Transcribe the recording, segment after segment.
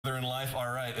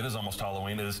right, it is almost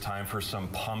Halloween. It is time for some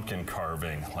pumpkin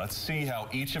carving. Let's see how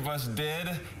each of us did,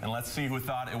 and let's see who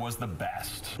thought it was the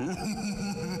best.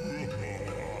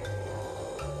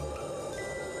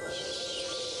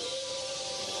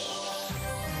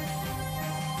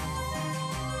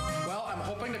 Well, I'm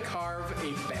hoping to carve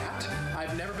a bat.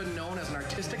 I've never been known as an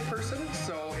artistic person,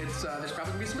 so it's there's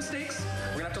probably gonna be some mistakes.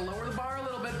 We're gonna have to lower the bar a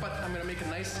little bit, but I'm gonna make a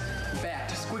nice bat.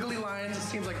 Squiggly lines, it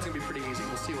seems like it's gonna be pretty easy.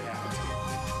 We'll see what happens.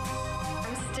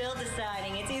 I'm still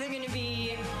deciding. It's either going to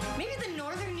be maybe the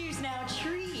Northern News Now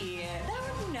tree. That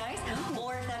would be nice.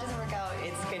 Or if that doesn't work out,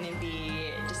 it's going to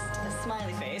be just a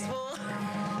smiley face. We'll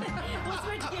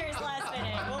switch gears last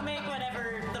minute. We'll make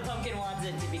whatever the pumpkin wants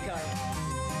it to be carved.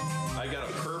 I got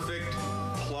a perfect,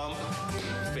 plump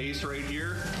face right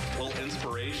here. Little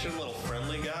inspiration, little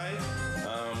friendly guy.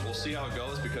 We'll see how it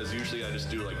goes because usually I just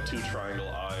do like 2 triangle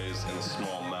eyes and a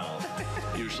small mouth.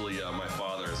 Usually my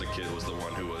father as a kid was the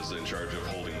one who was in charge of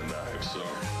holding the knife, so.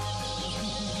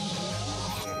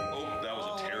 Oh, that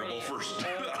was a terrible first. I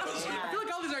feel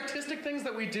like all these artistic things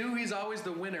that we do, he's always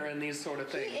the winner in these sort of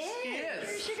things. He is.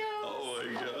 There she goes. Oh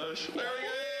my gosh. There we go.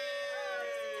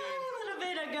 A little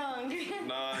bit of gunk.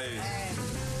 Nice.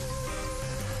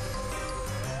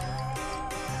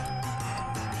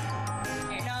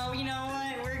 You know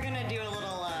what? We're gonna do a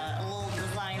little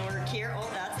design work here. Oh,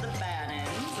 that's the bad end.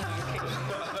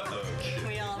 Okay.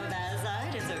 We all have a bad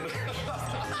side. It's okay. Not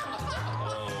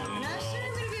sure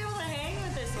I'm gonna be able to hang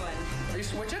with this one. Are you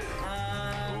switching?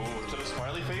 Oh, is that a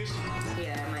smiley face?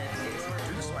 Yeah, I might have to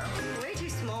do this one. Way too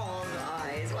small of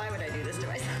eyes. Why would I do this to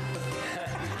myself?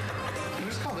 Can you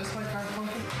just call this my carved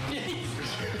pumpkin?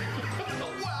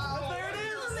 Wow, there it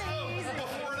is. Amazing.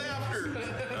 Before and after.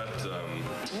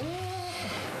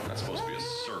 That's supposed to be a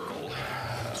circle.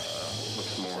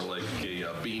 Looks more like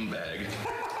a beanbag.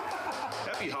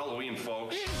 Happy Halloween,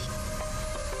 folks.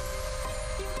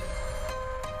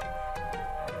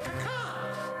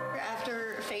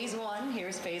 After phase 1,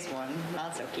 here's phase 1.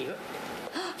 Not so cute.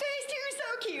 Phase 2 is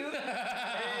so cute.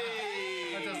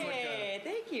 Hey! That does look good.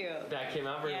 Thank you. That came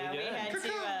out really good. We had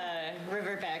to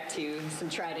revert back to some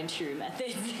tried and true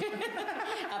methods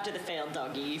after the failed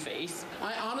doggy face.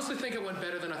 I honestly think it went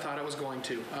better than I thought it was going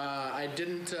to. I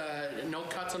didn't, no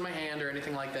cuts on my hand or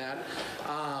anything like that.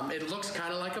 It looks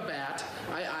kind of like a bat.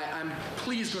 I'm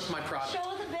pleased with my product.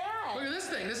 Show the bat. Look at this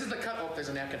thing. This is the cut. Oh, there's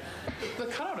a napkin. The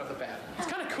cutout of the bat. It's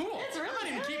kind of cool. It's really I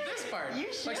might even keep this part.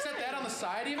 You should. Like set that on the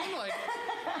side even. Like,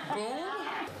 boom.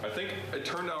 I think it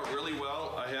turned out really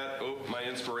well. My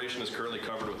inspiration is currently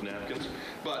covered with napkins,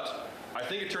 but I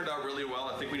think it turned out really well.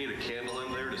 I think we need a candle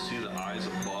in there to see the eyes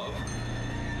above.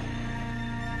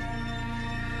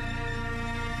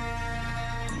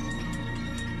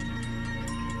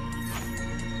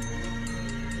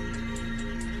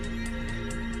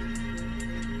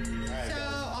 So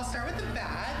I'll start with the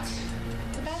bat.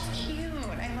 The bat's cute.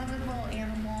 I love the little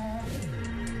animal.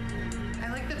 I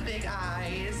like the big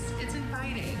eyes. It's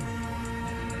inviting.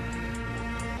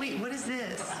 Wait, what is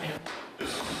this?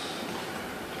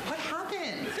 What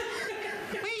happened?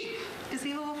 Wait, is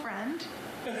he a little friend?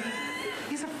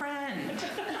 He's a friend.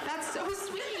 That's so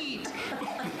sweet.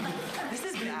 This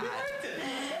is bad.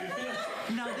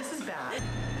 No, this is bad.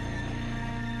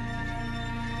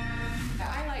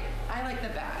 I like the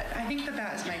bat. I think the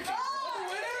bat is my favorite.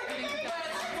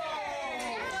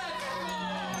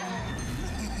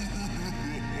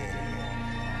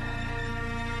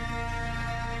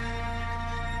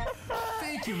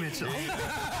 Thank you, Mitchell. Very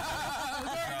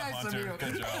nice of you.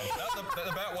 Good job.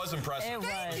 The bat was impressive. It was.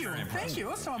 Thank you. Thank you.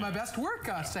 That's some of my best work,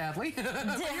 sadly.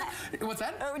 What's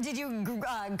that? Oh, did you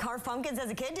carve pumpkins as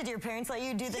a kid? Did your parents let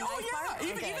you do the nice part?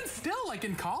 Even still, like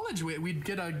in college, we'd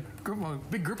get a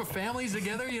big group of families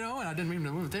together, you know, and I didn't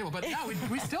even move the table. But yeah,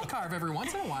 we still carve every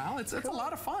once in a while. It's a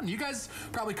lot of fun. You guys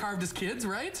probably carved as kids,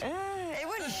 right? It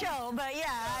wouldn't show, but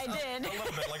yeah, I did. A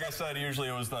little bit. Like I said, usually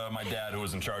it was my dad who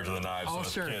was in charge of the knives. Oh, so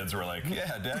sure. the kids were like,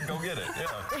 yeah, Dad, go get it.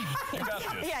 Yeah, you got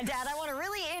this. Yeah, Dad, I want a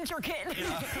really intricate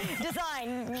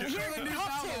design. Here's the new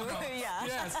how logo. to. Yeah.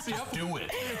 Yes, yep. Do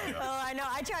it. Oh, I know.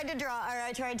 I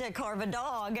tried to carve a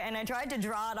dog, and I tried to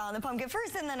draw it on the pumpkin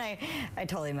first, and then I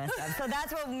totally messed up. So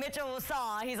that's what Mitchell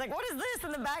saw. He's like, what is this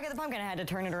in the back of the pumpkin? I had to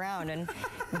turn it around and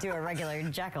do a regular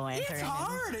jack-o'-lantern. It's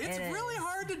hard. It's really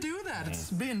hard to do that.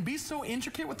 It's be so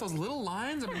intricate with those little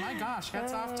lines. I mean, my gosh,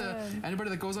 hats off to anybody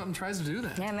that goes out and tries to do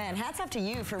that. Yeah, man. Hats off to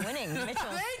you for winning,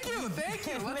 Mitchell. Thank you.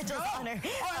 Let's Mitchell's go. honor.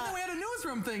 Oh, and then we had a news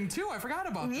newsroom thing too. I forgot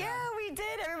about that. Yeah, we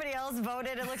did. Everybody else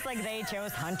voted. It looks like they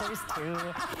chose Hunter's too.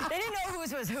 They didn't know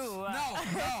whose was who.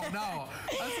 No.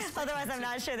 Otherwise, I'm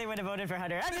not sure they would have voted for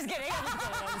Hunter. I'm just kidding.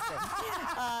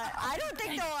 I don't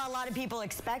think, though, a lot of people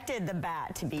expected the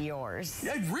bat to be yours.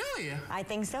 Yeah, really? I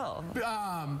think so.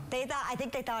 I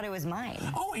think they thought it was mine.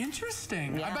 Oh,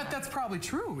 interesting. Yeah. I bet that's probably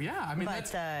true. Yeah, I mean,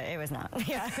 But it was not.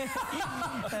 Yeah.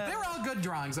 they were all good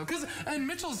drawings, though. And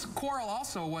Mitchell's quarrel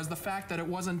also was the fact that it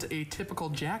wasn't a typical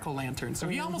jack-o'-lantern. So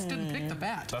he almost didn't pick the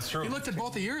bat. That's true. He looked at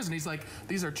both of yours and he's like,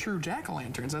 these are true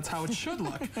jack-o'-lanterns. That's how it should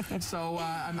look. So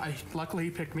luckily he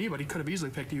picked me, but he could have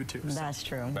easily picked you too. So. That's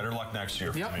true. Better luck next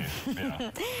year for Yep. me.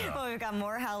 Yeah. Well, we've got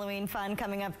more Halloween fun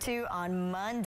coming up too on Monday.